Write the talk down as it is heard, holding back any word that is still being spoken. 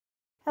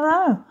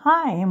Hello,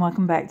 hi, and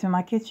welcome back to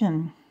my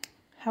kitchen.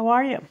 How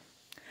are you?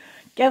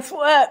 Guess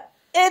what?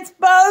 It's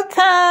bow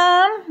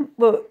time!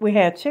 Look, we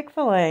have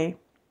Chick-fil-A,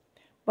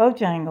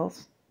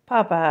 Bojangles,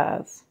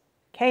 Popeyes,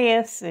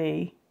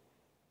 KFC.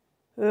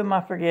 Who am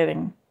I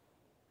forgetting?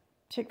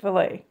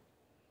 Chick-fil-A.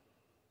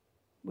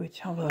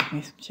 Which I love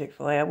me some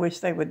Chick-fil-A. I wish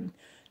they would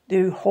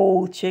do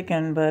whole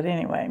chicken, but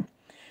anyway.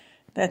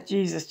 That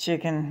Jesus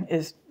chicken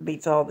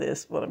beats all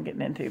this, what I'm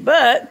getting into.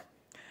 But,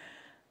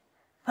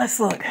 let's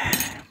look.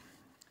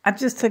 I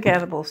just took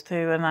edibles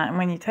too, and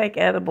when you take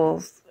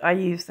edibles, I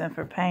use them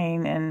for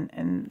pain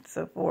and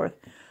so forth,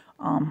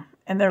 and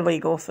they're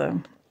legal,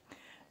 so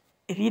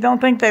if you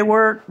don't think they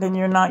work, then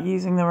you're not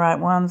using the right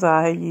ones.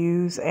 I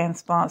use and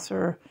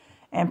sponsor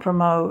and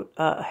promote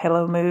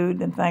Hello Mood,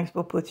 and thanks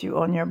will put you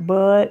on your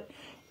butt.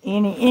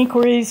 Any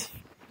inquiries,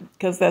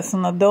 because that's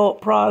an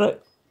adult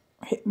product,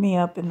 hit me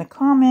up in the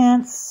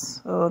comments.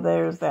 So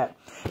there's that.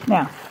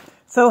 Now,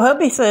 so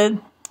hubby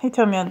said, he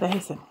told me the other day, he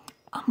said,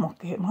 I'm going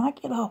to get when I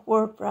get off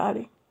work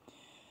Friday.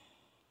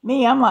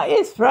 Me, I'm like,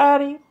 it's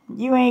Friday.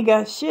 You ain't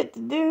got shit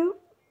to do.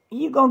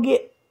 You going to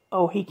get,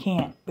 oh, he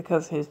can't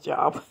because of his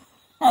job.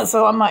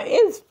 So I'm like,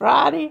 it's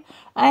Friday.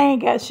 I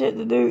ain't got shit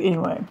to do.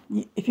 Anyway,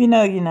 if you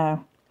know, you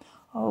know.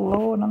 Oh,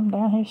 Lord, I'm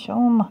down here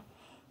showing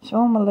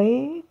my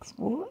legs.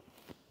 What?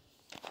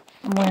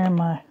 I'm wearing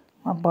my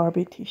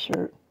Barbie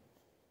t-shirt.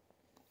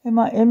 And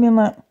my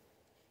amulet.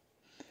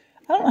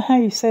 I don't know how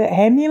you say it.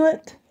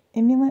 Amulet?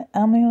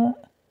 Amulet?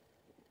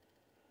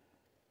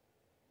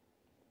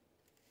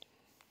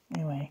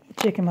 Anyway,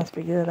 the chicken must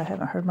be good. I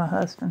haven't heard my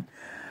husband.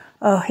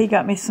 Oh, he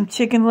got me some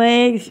chicken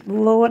legs.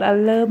 Lord, I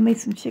love me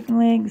some chicken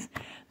legs.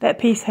 That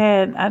piece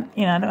had, I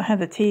don't have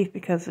the teeth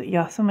because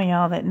y'all, some of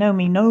y'all that know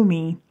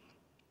me.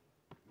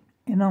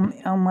 And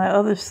on my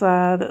other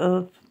side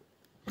of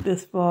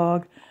this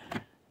vlog,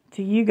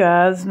 to you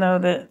guys know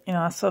that,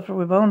 I suffer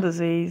with bone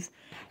disease.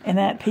 And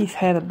that piece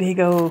had a big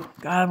old,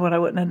 God, what I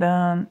wouldn't have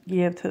done.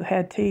 You have to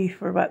have teeth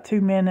for about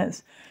 2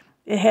 minutes.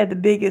 It had the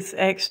biggest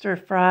extra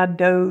fried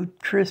dough,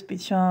 crispy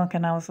chunk,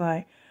 and I was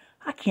like,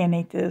 I can't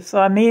eat this. So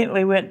I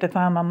immediately went to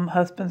find my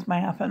husband's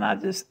mouth,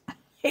 and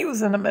he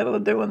was in the middle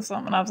of doing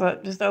something. I was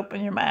like, just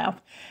open your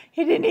mouth.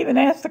 He didn't even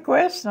ask the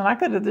question. I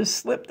could have just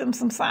slipped him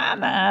some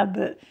cyanide,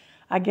 but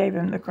I gave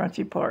him the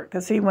crunchy part,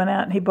 because he went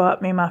out and he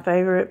bought me my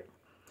favorite.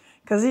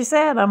 Because he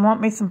said, I want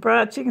me some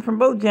fried chicken from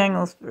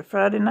Bojangles for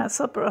Friday night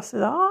supper. I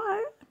said, all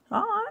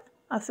right.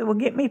 I said, well,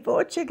 get me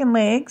 4 chicken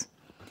legs.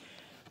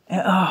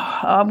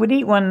 I would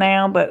eat one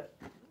now, but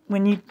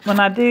when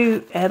I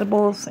do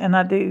edibles and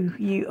I do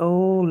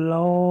oh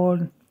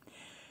Lord,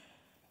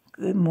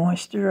 good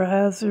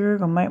moisturizer,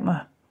 gonna make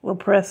my little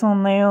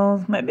press-on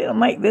nails. Maybe it'll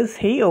make this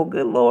heal.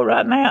 Good Lord,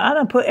 right now I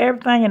done put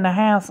everything in the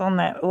house on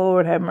that.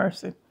 Lord have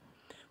mercy.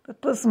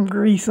 But put some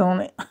grease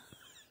on it.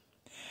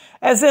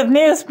 As if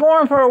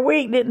Neosporin for a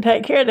week didn't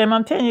take care of them.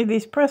 I'm telling you,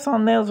 these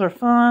press-on nails are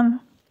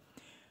fun,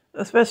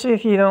 especially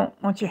if you don't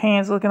want your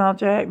hands looking all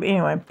jacked. But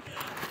anyway.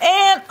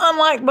 And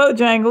unlike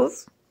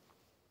Bojangles,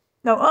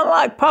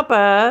 unlike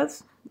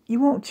Popeyes,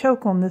 you won't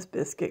choke on this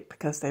biscuit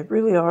because they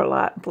really are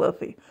light and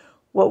fluffy.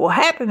 What will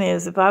happen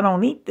is if I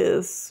don't eat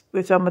this,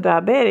 which I'm a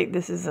diabetic,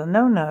 this is a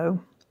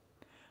no-no,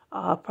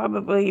 I'll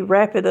probably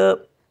wrap it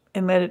up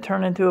and let it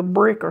turn into a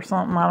brick or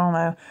something. I don't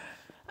know.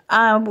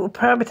 I will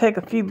probably take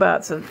a few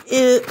bites of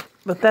it,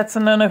 but that's a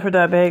no-no for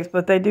diabetics.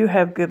 But they do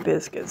have good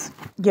biscuits.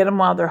 Get them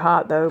while they're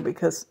hot, though,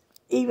 because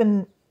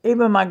even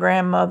my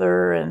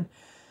grandmother and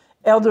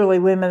elderly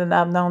women that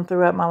I've known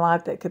throughout my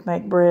life that could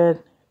make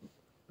bread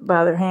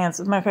by their hands.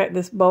 As a matter of fact,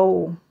 this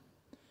bowl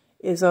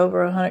is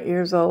over 100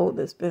 years old.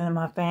 That's been in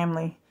my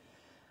family.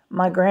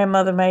 My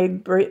grandmother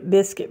made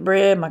biscuit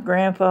bread. My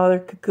grandfather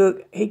could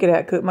cook. He could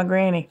outcook my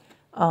granny.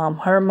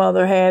 Her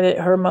mother had it.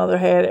 Her mother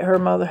had it. Her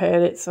mother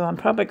had it. So I'm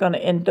probably going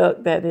to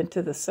induct that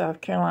into the South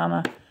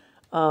Carolina.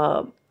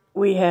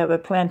 We have a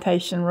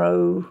plantation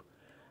row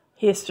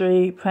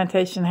history,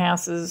 plantation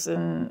houses,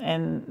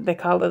 and they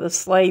call it a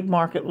slave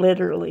market,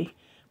 literally.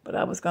 But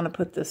I was going to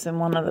put this in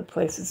one of the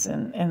places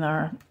in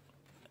our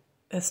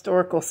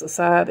historical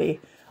society.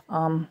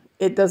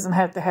 It doesn't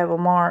have to have a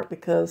mark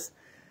because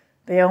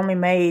they only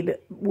made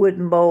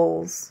wooden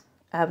bowls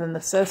out of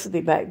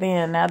necessity back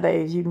then.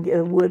 Nowadays, you can get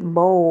a wooden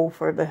bowl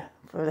for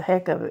the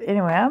heck of it.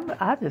 Anyway,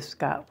 I just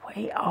got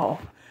way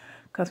off.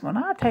 Because when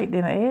I take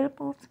them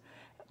edibles,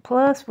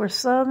 plus we're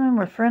Southern,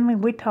 we're friendly,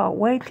 we talk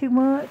way too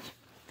much.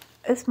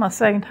 It's my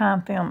second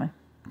time filming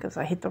because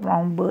I hit the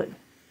wrong button.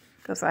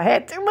 Because I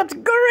had too much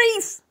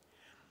grease.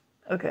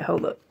 Okay,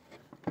 hold up.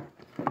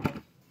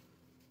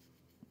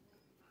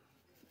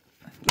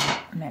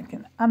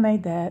 Napkin. I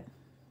made that.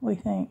 What do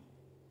you think?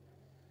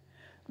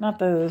 Not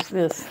those.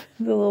 The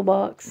little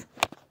box.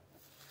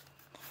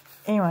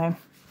 Anyway.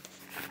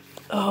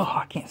 Oh,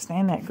 I can't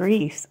stand that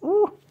grease.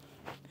 Ooh.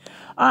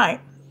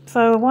 Alright.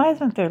 So, why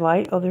isn't there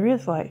light? Oh, there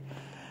is light.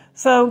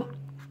 So,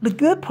 the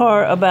good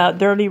part about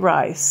dirty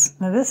rice.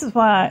 Now, this is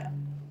why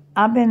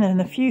I've been in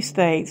a few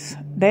states.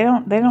 They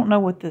don't know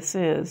what this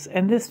is.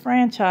 And this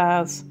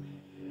franchise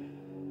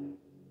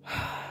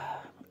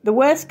the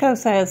West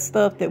Coast has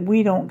stuff that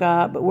we don't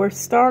got, but we're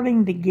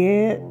starting to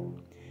get.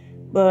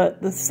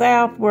 But the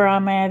South, where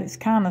I'm at, it's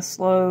kind of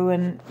slow.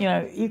 And, you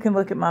know, you can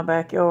look at my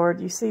backyard.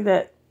 You see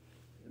that,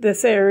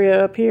 this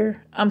area up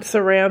here? I'm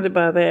surrounded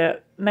by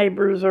that.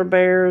 Neighbors are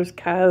bears,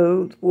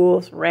 coyotes,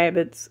 wolves,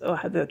 rabbits. Oh, I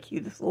have the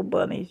cutest little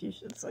bunnies you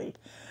should see.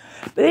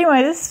 But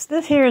anyway, this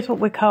here is what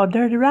we call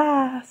dirty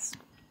rice.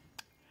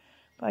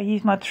 I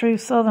use my true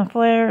Southern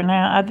flair.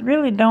 Now, I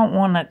really don't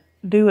want to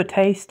do a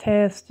taste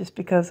test just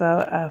because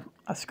I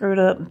screwed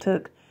up and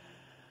took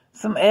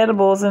some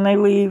edibles and they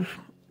leave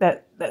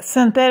that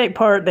synthetic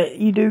part that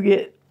you do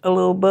get a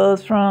little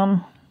buzz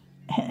from.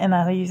 And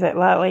I use that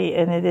lightly,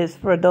 and it is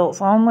for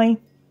adults only.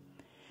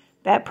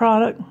 That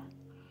product.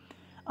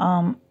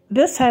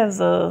 This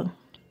has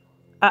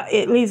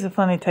it leaves a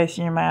funny taste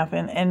in your mouth.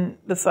 And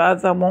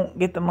besides, I won't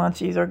get the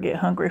munchies or get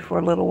hungry for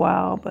a little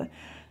while. But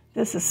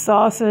this is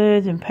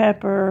sausage and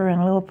pepper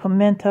and a little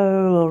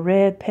pimento, a little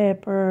red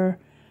pepper.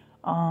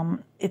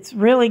 It's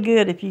really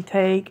good if you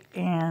take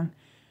and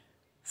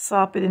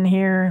sop it in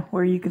here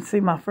where you can see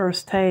my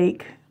first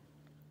take.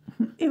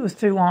 It was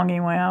too long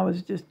anyway. I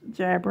was just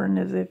jabbering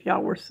as if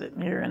y'all were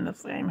sitting here in the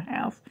same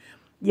house.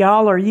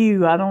 Y'all or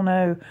you, I don't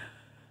know.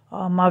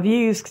 My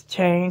views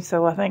changed,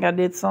 so I think I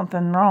did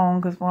something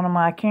wrong because one of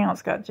my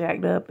accounts got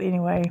jacked up.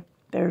 Anyway,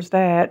 there's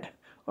that.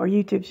 Or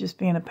YouTube's just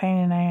being a pain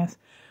in the ass.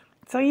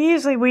 So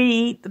usually we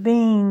eat the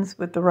beans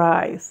with the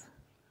rice.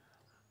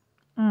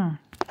 Oh,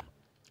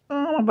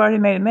 I've already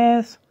made a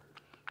mess.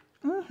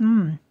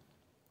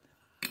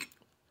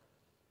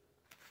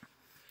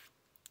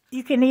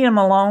 You can eat them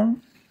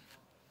alone,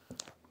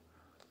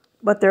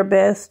 but they're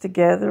best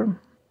together.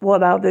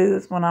 What I'll do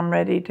is when I'm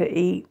ready to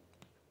eat,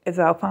 is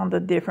I'll find a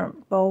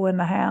different bowl in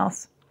the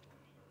house,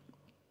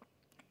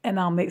 and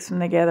I'll mix them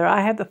together.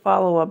 I had to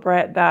follow a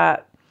brat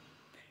diet,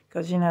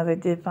 because, you know, they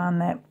did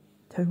find that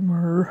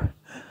tumor.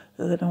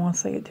 I don't want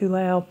to say it too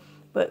loud,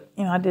 but,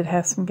 you know, I did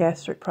have some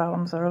gastric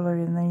problems earlier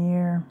in the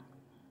year.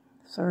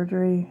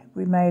 Surgery.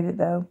 We made it,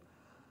 though.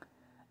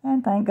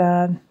 And thank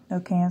God, no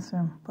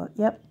cancer. But,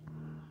 yep,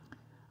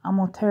 I'm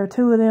going to tear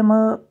 2 of them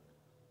up.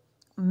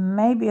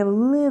 Maybe a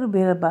little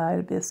bit of bite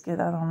of biscuit.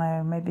 I don't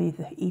know. Maybe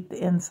eat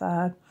the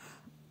inside.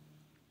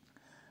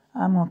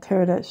 I'm going to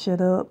tear that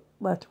shit up.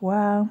 Watch a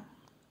while.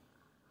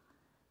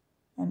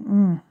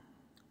 And,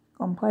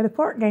 going to play the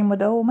fart game with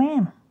the old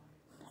man.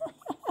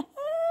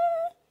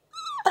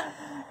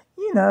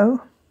 You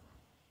know,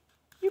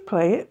 you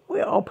play it.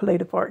 We all play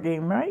the fart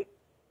game, right?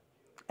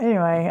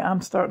 Anyway,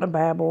 I'm starting to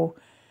babble.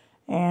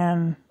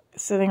 And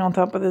sitting on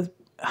top of this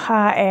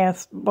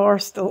high-ass bar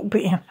stool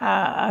being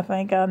high, I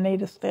think I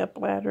need a step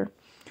ladder.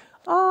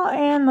 Oh,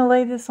 and the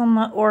latest on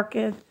the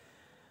orchid.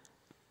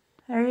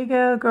 There you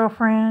go,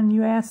 girlfriend.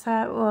 You asked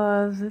how it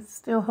was. It's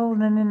still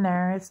holding in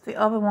there. It's the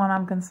other one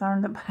I'm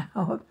concerned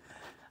about.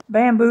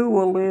 Bamboo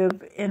will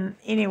live in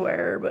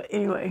anywhere, but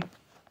anyway.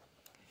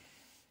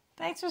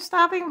 Thanks for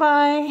stopping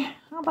by.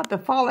 I'm about to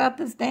fall out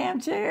this damn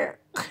chair.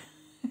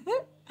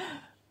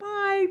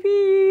 Bye,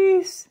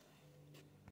 peace.